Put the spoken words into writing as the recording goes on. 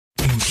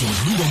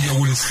Umsombuluko kuya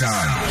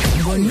kuLesihlanu.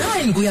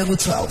 Ngo-9 kuya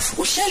ku-12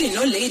 uhleli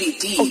noLady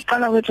D.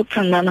 Uqala kwethu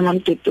ukuthandana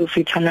mamdudu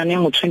sithandane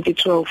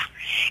ngo-2012.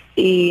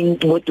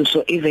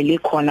 Ingoduso ivele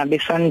ikhona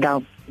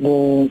besanda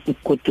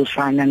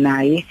ngogodusana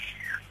naye.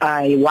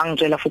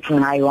 Wangitshela futhi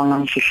ngaye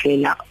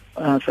wangangifihlela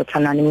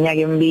sathandana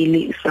iminyaka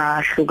emibili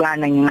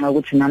sahlukana ngenxa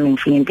yokuthi nami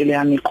ngifuna impilo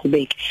yami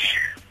iqhubeke.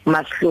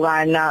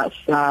 Masihlukana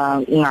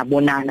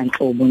ngabonana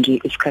nhlobo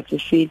nje isikhathi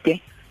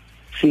eside.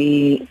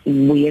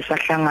 Sibuye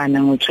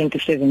sahlangana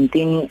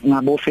ngo-2017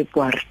 ngabo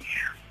February.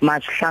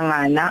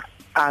 Masihlangana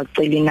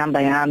acela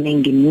inamba yami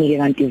ngimnike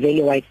kanti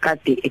vele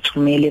wayekade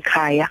ethumela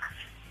ekhaya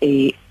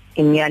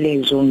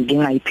imiyalezo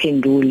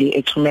ngingayiphenduli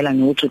ethumela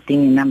nokuthi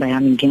udinga inamba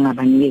yami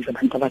ngingabanikeza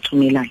abantu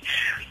abathumelayo.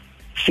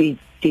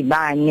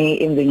 Sidibane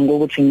emveni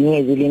kokuthi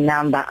ngiyeze le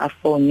number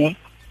afone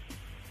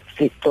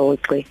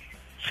sixoxe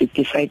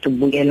sidecide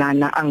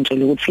ukubukelana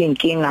angitshela ukuthi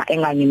inkinga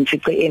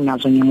engangimfice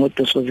enazo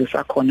ngemodoso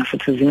zisakhona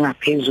futhi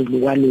zingaphezulu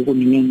kwaloko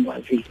mina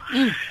engikwaziyo.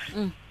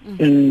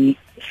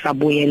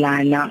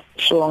 Sabuyelana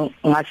so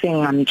ngase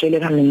ngamtshela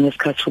kambe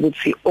ngesikhathi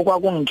ukuthi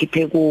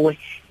okwakungikhiphe kuwe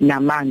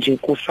namanje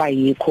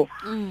kusayikho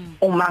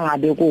uma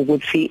ngabe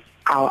kuukuthi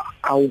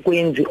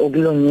awukwenzi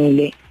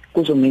okulungile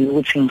kuzomela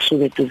ukuthi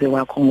ngisuke eduze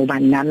kwakho ngoba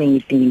nami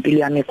ngidinga impilo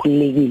yami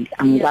ekhululekile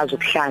angikwazi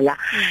ukuhlala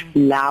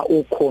la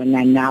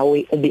ukhona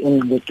nawe ube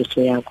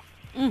ungoduso yakho.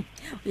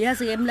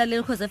 Uyazi ke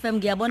emlaleli Khosi FM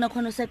ngiyabona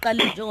khona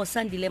useqale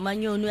njengosandile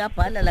Manyoni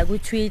uyabhala la ku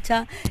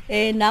Twitter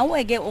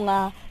nawe ke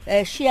unga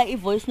share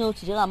ivoice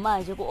note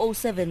njengamanje ku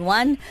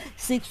 071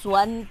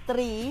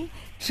 613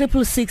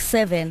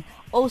 667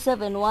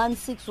 071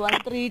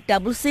 613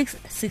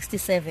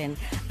 6667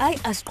 ay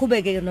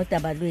asiqhubeke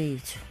nodaba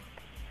lwethu.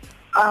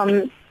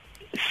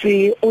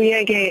 Si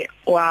uyeke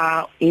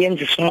wa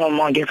yenza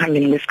isinqumo ke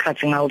khambeni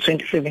kwesikhathi ngawo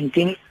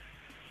 2017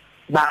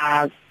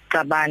 ba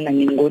cabana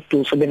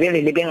ngingoduso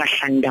bebevele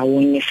bengahlali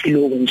ndawonye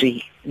siloku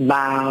nje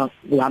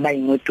waba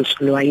ingoduso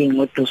lo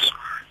wayingoduso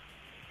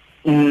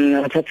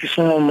wathatha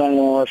isinqumo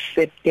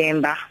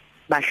ngoSeptember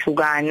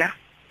bahlukana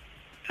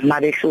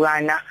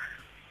mabehlukana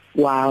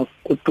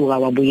wakuduka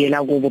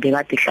wabuyela kubo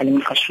bekade ehlala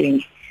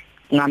emqashweni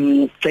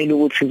ngamcela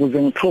ukuthi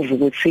kuze ngiprove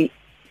ukuthi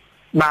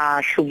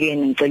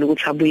bahlukene ngicela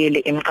ukuthi abuyele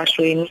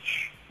emqashweni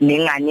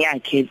nengane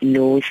yakhe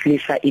lo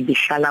wesilisa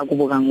ibihlala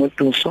kubo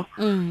kangoduso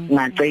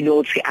ngacela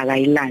ukuthi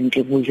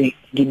akayilande kuze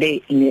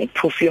ngibe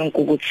neproof yonke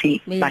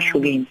ukuthi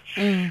bahlukene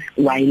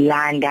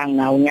wayilanda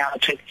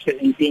ngawunyaka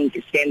 2017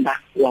 December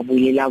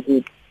wabuyela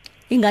kubo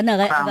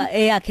ingane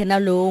eyakhe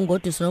nalo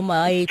ngoduso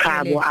noma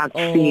ayithole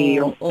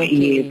akusiyo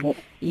yebo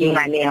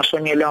ingane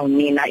yashonelwa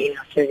unina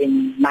ina 7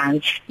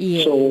 months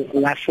so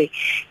wase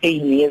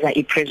eyinikeza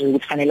ipressure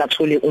ukuthi fanele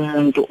athole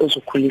umuntu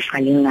ozokhulisa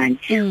lengane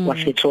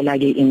wasethola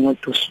ke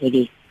ingoduso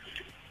ke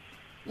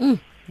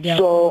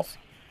so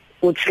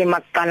uthi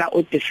maqala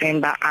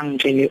uDecember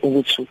angitshele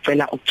ukuthi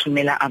ucela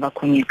ukuthumela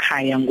abakhonye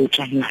ekhaya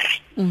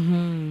ngoJanuary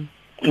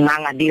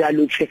ngangabika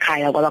lutho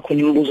ekhaya kwabakhona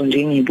imibuzo nje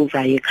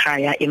engiyibuzayo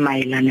ekhaya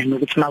emayelana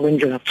nokuthi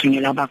makwenzeka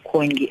kuthunyelwa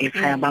abakhongi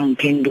ekhaya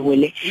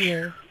bangiphendule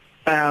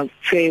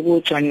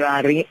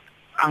ku-January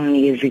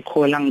angiyezi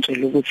ikhola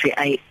ngitshela ukuthi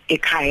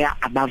ekhaya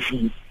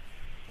abavumi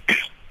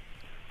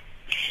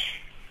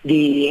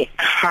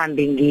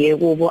ngihambe ngiye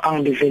kubo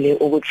angibizele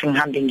ukuthi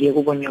ngihambe ngiye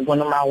kubo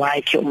ngiyobona uma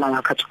wakhe uma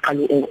ngakhathi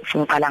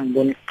uqala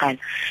ngibone iqala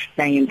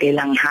la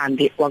ngempela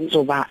ngihambe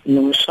wakuzoba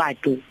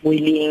nomshado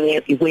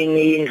kwelinye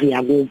yendlu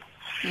yakubo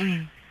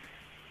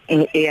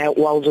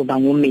wawuzoba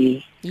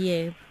ngoMeyi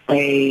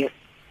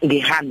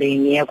ngihambe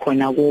ngiye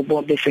khona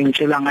kubo bese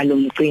ngitshelwa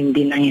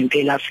ngalomcimbi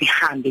nangempela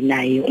sihambe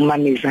naye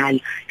uMamezala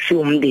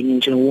siwumndeni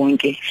nje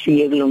wonke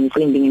siye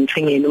kulomcimbi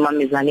ngimthengele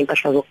uMamezala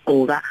impahla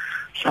zokugqoka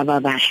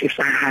sababahle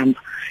sahamba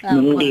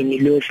nomndeni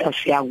lo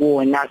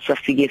sasiyakuona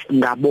safike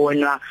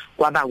ngabonwa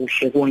kwaba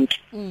kuhle konke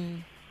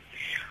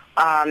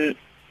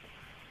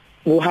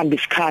uhamba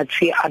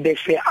isikhathi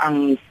abese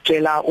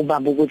angitshela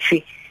ubaba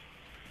ukuthi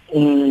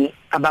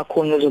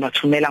abakhona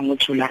uzobathumela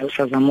ngoJuly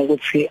usazama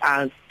ukuthi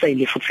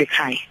acele futhi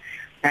ekhaya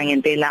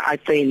ngempela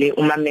acele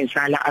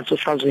uMamezala athi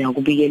usazoya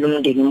kubikela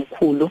umndeni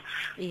omkhulu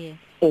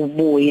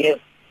ubuye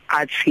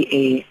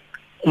athi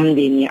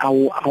umndeni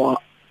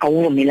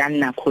awuvumelani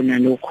nakho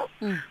nalokho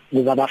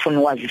ngoba bafuna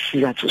ukwazi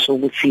isizathu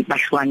sokuthi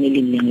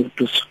bahlukanele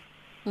nengoduso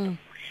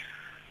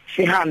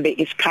sihambe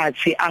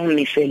isikhathi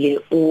angimisele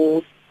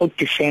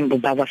uDecember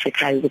baba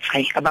sekhaya ukuthi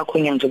hayi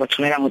abakhonye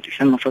ngizobathumela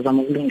ngoDecember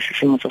sazama ukulungisa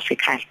isimo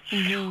sasekhaya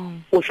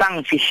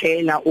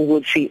usangifihlela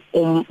ukuthi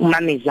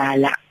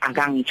uMamezala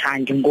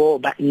akangithandi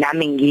ngoba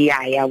nami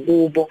ngiyaya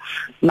kubo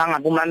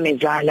mangabe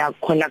uMamezala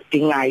khona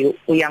kudingayo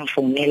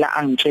uyangifonela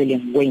angitshele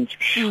ngikwenze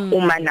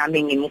uma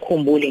nami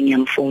ngimkhumbule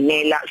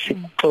ngiyamfonela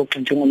sixoxe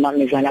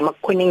njengoMamezala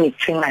amakhona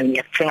engikuthengayo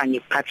ngiyakuthenga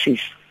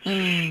ngikuphathisa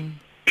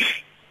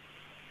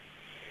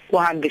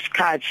kuhamba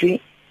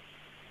isikhathi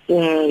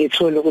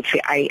ngithola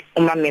ukuthi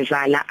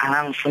uMamezala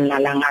angangifuna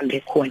la ngihambe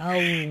khona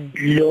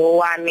lo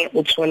wami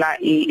uthola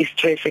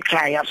istress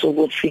ekhaya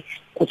sokuthi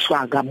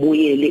kuthiwa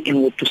akabuyele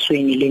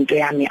engodusweni lento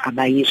yami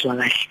abayizwa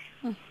kahle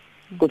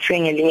kuthe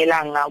ngelinye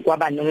ilanga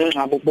kwaba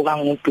nomngcwabo obuka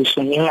ngoduso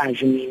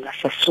ngingazi mina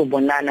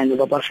sasobonana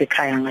nobaba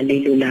wasekhaya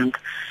ngalelo langa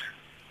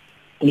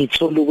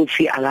ngithola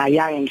ukuthi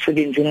akayanga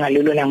emsebenzini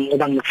ngalelo langa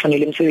ngoba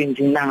ngikufanele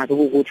emsebenzini nangabe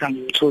ukuthi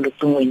angimthole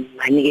ocingweni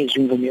nganikeza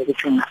imvume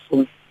yokuthi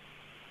ngingafuni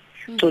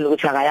thola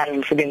ukuthi akayanga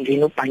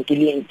emsebenzini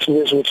ubhankile insuku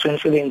ezothi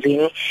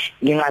emsebenzini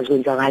ngingazi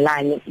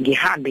kwenzakalani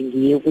ngihambe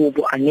ngiye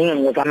kubo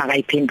angingezama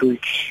akayiphendule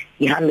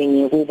ngihambe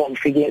ngiye kubo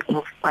ngifike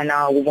umfana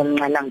kubo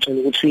omncane angithola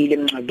ukuthi uyile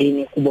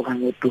emncwabeni kubo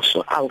kangoduso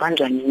awu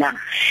kanjani na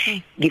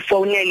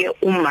ngifonele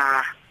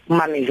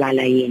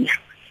Mamezala yena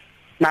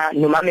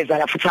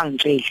noMamezala futhi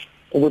angitshela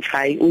ukuthi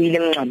hayi uyile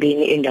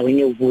emncwabeni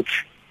endaweni yokuthi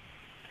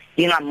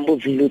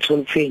ngingambuzile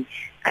utholutheni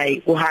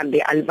hayi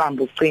uhambe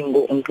alibamba ucingo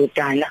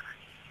unkutana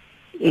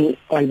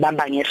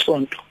walibamba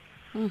ngesonto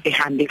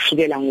ehambe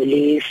kusukela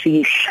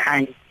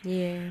ngolesihlanu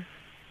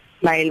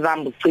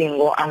mayelibamba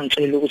ucingo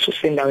angitshela ukuthi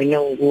usendaweni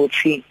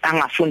ukuthi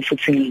angafuni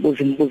futhi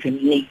ngibuze imibuzo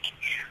eminingi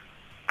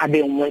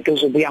abe umuntu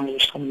ozobuya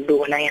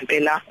ngomsombuluko na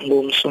ngempela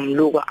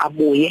ngomsombuluko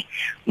abuye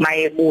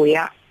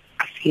mayebuya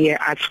afike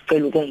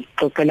athicela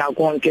ukungixoxela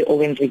konke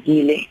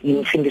okwenzekile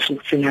ngimthembisa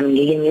ukuthi nami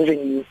ngeke ngize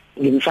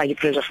ngimfake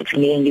ipressure futhi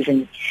ngeke ngize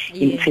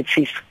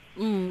ngimthethise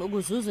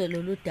ukuzuze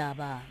lolu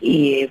daba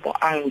yebo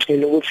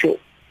angitshela ukuthi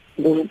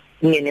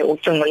ngene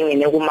ucingo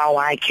ngene kuma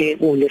wakhe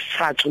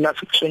kulesithathu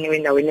lapho kushoniwe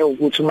endaweni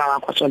ukuthi uma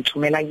wakho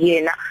wathumela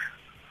kuyena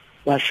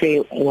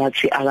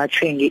wathi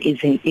akathenge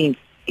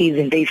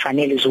izinto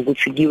ezifanele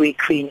zokuthi kiwe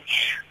eQueen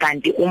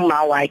kanti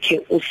uma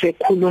wakhe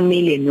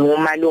usekhulumile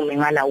nomalume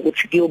ngala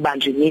ukuthi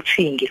kuyobanjwa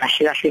meeting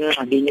kahle kahle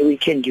emncwabeni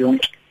weekend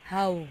yonke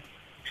hawu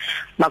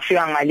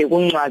makufika ngale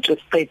kuncwatsho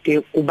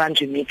siqede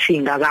kubanjwa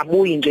meeting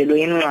akabuyi nje lo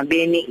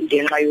emncwabeni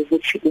ngenxa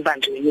yokuthi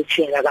kubanjwe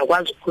meeting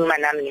akakwazi ukukhuluma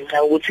nami ngenxa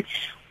yokuthi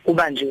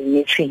kubanjwe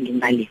meeting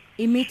ngale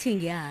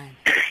i-meeting yani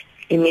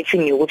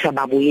i-meeting yokuthi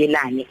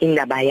ababuyelane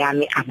indaba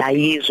yami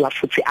abayizwa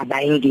futhi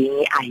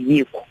abayingeni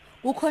ayikho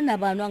ukhona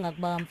abantu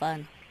angakubaka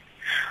mfana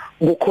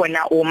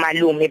kukhona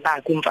umalume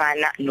bakhe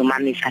umfana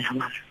noMamezala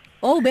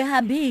wami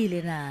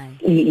behambile naye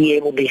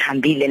yebo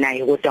behambile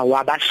naye kodwa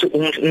wabasu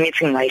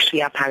meeting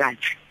wayishiya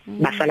phakathi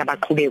basala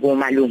baqhubeka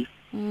umalume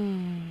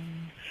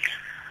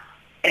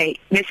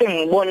bese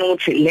ngibona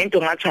ukuthi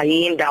lento ngathi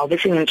ayindawo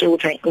bese ngitshela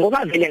ukuthi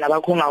ngoba vele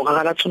nabakhonga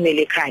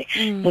akabathumele ekhaya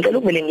ngicela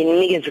ukuvele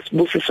nginikeze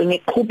isibusiso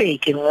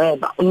niqhubeke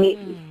ngoba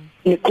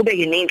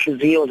niqhubeke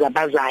nenhliziyo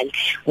zabazali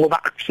ngoba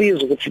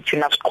akusiza ukuthi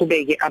thina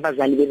siqhubeke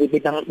abazali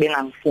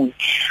bengangifuni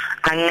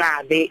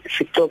anqabe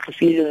sixoxe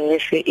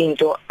silungise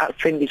into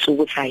athembisa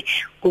ukuthi hayi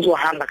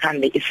kuzohamba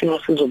khambe isimo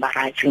sizoba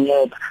right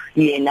ngoba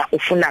yena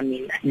ufuna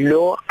mina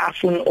lo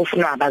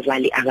ufuna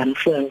abazali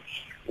akamfuni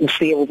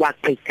ufike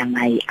ukwaqeda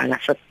ngaye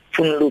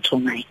akasafuni lutho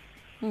ngaye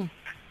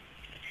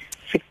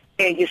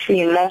sibheke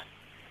isimo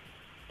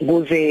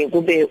kuze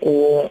kube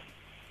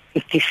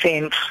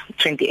December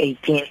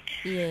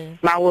 2018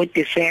 mawo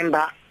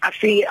December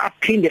afike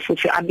aphinde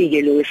futhi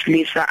abike lo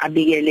wesilisa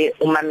abikele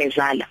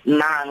uMamezala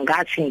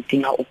ngathi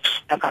ngidinga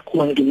ukuthula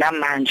kakhulu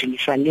nginamanje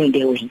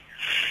ngisalinde wena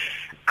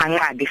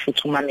anqabe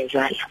futhi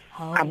uMamezala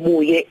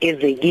abuye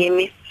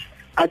ezekimi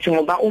athi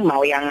ngoba uma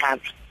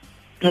uyanqaba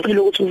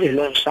ngicela ukuthi uve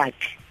lo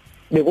mshadi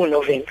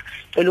bekuNovember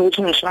ngicela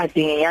ukuthi ungishade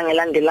ngenyanga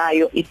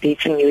elandelayo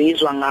idate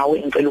ngiyoyizwa ngawe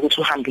ngicela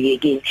ukuthi uhambe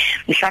yekini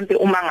mhlambe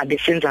uma ngabe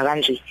senza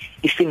kanje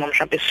isimo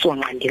mhlambe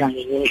sisonqandeka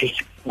ngenye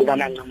indlela ngoba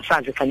manje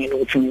ngisazi fanele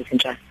ukuthi ngenze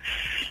njani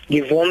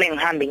ngivume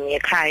ngihambe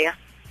ngiye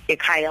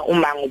ekhaya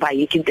uma ngoba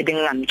yikho into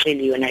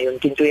bengingamtsheli yona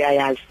yonke into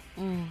uyayazi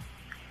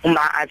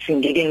uma athi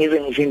ngeke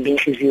ngize ngivimbe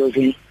inhliziyo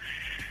zini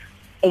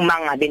uma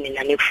ngabe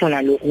nina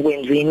nikufuna lokhu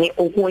kwenzeni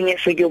okunye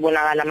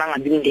sekuyobonakala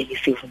mangabe imindeni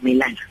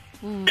sivumelana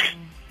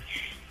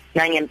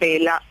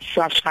nangempela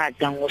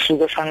sashada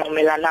ngosuku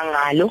esanqomelana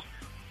ngalo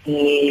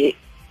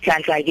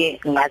ngihlanhla ke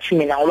ngathi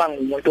mina ngoba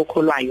ngumuntu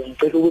okholwayo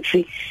ngicela ukuthi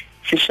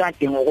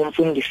sishade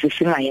ngokomfundisi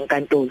singaye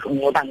enkantolo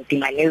ngoba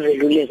ngidinga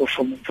nezeluleko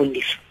from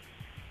umfundisi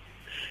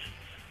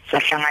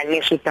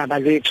sahlanganisa udaba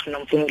lwethu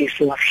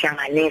nomfundisi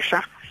wahlanganisa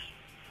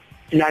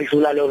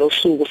ladlula lolo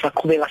suku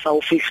saqhubeka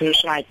sawufihla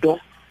umshado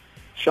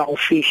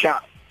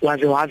sawufihla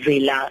waze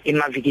wavela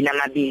emavikini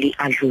amabili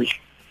adlule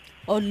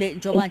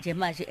njengoba nje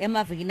manje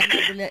emavikini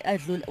amabili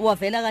adlule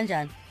wavela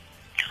kanjani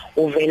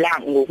uvela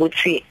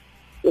ngokuthi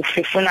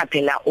ufuna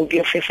phela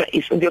ukuyofesa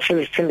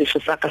isithembiso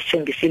sakhe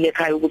sithembisile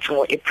ekhaya ukuthi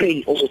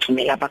ngoApril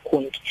uzothumela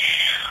abakhongi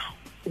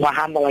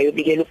wahamba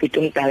wayobikela ubhuti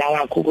omdala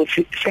wakhe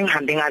ukuthi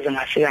sengihambe ngaze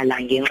ngasika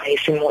la ngenxa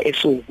yesimo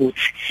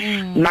esiwukuthi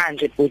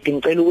manje bhuti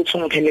ngicela ukuthi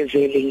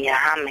ungiphelezele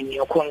ngiyahamba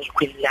ngiyokhonga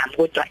ikhwini lami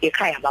kodwa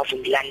ekhaya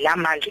abavumelani la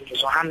manje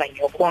ngizohamba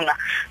ngiyokhonga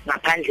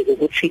ngaphandle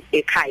kokuthi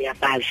ekhaya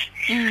bazi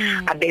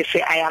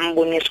abese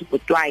ayambonisa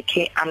ubhuti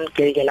wakhe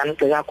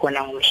amgceka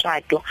khona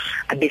ngomshado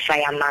abese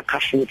ayamakha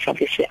futhi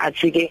abese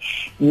athi ke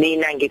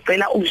mina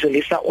ngicela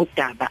ukudlulisa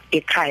udaba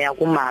ekhaya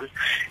kumama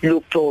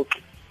luxoxe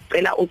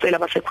ucela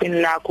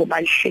basekhweni lakho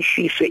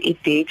balihlehlise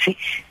idate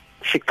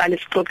siqale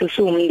sixoxe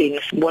siwumndeni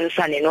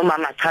sibonisane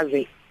nomama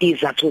achaze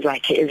izathu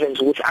zakhe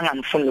ezenza ukuthi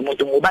angamfuni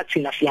umuntu ngoba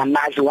thina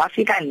siyamazi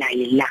wafika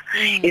naye la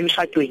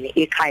emshadweni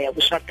ekhaya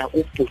kushada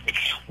ubhuti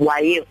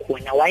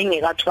wayekhona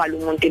wayengekathwala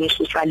umuntu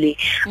emsusa le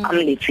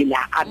amlethi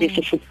la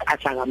abese futhi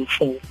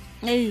athakamfuni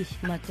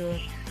madoda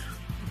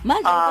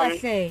manje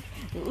kahle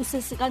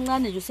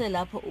usesikancane nje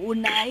uselapho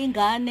unayo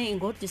ingane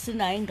ingodisi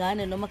nayo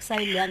ingane noma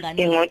kusayile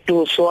yangane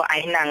ingoduso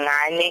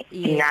ayinangane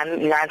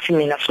nathi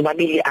mina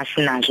sobabili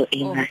asinazo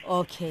ingane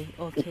okay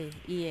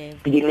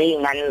yebo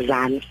ngine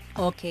zami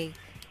okay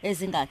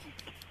ezingakhi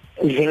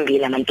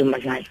zimbili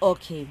amantombazane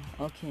okay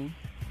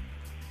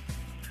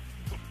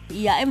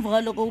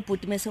emva lokho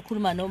ubhuti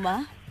mesekhuluma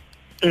noma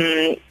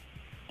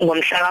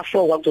ngomhla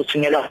ka4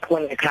 kwakuzothunyelwa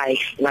khona ekhaya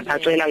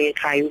ngaphathela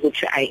ekhaya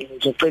ukuthi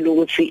ngizocela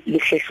ukuthi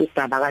lihlehla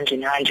udaba kanje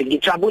kanje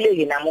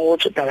ngijabuleke nami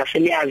ukuthi udaba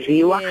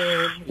seliyaziwa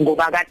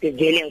ngoba kade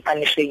vele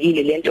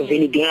ngifanishekile lento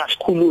vele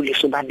ngingasikhulule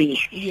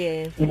sobabili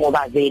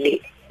ngoba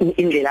vele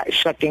indlela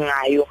ishade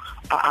ngayo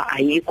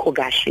ayikho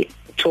kahle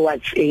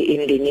towards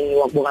emndenini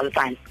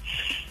wakubokamfana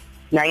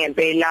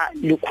nangempela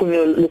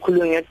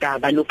lukhulunywa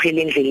udaba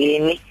luphela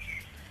endleleni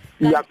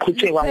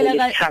lwaqhutshekwa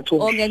ngolesithathu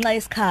ngenxa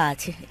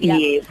yesikhathi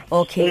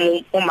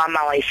okay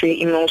umama wayese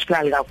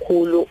emotional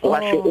kakhulu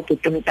wase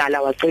ubhuti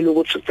omdala wacela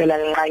ukuthi ucela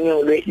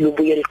linqanyulwe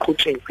lubuye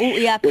liqhutshekwe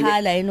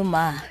uyakhala yena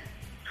uma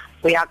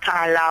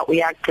uyakhala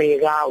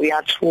uyagxeka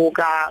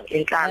uyathuka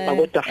inhlamba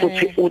kodwa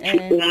futhi uthi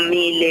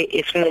umile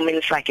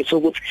esinqumeni sakhe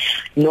sokuthi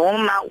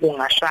noma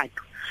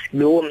ungashada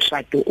lowo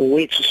mshado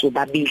owethu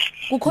sobabili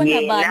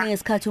kukhona bani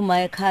ngesikhathi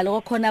uma ekhala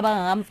kukhona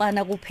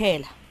abangamfana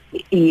kuphela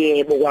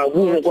yebo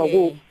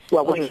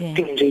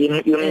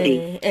kwakunje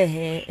yomndeni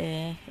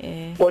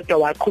kodwa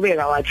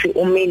waqhubeka wathi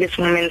umile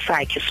esinqumeni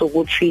sakhe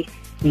sokuthi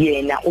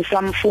yena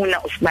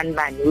usamfuna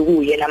usibanibani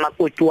ukuyena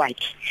amakoti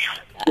wakhe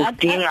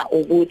udinga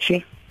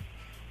ukuthi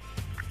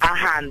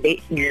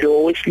ahambe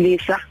lo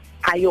wesilisa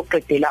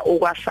ayoqedela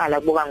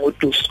okwasala kuba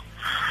ngoduso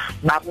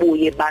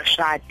babuye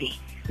bashade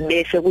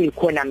bese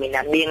kuyikhona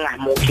mina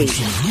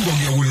bengamukeli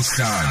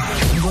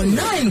ngo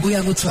 9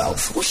 kuya ku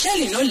 12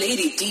 uhleli no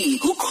Lady D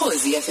ku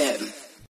Khosi FM.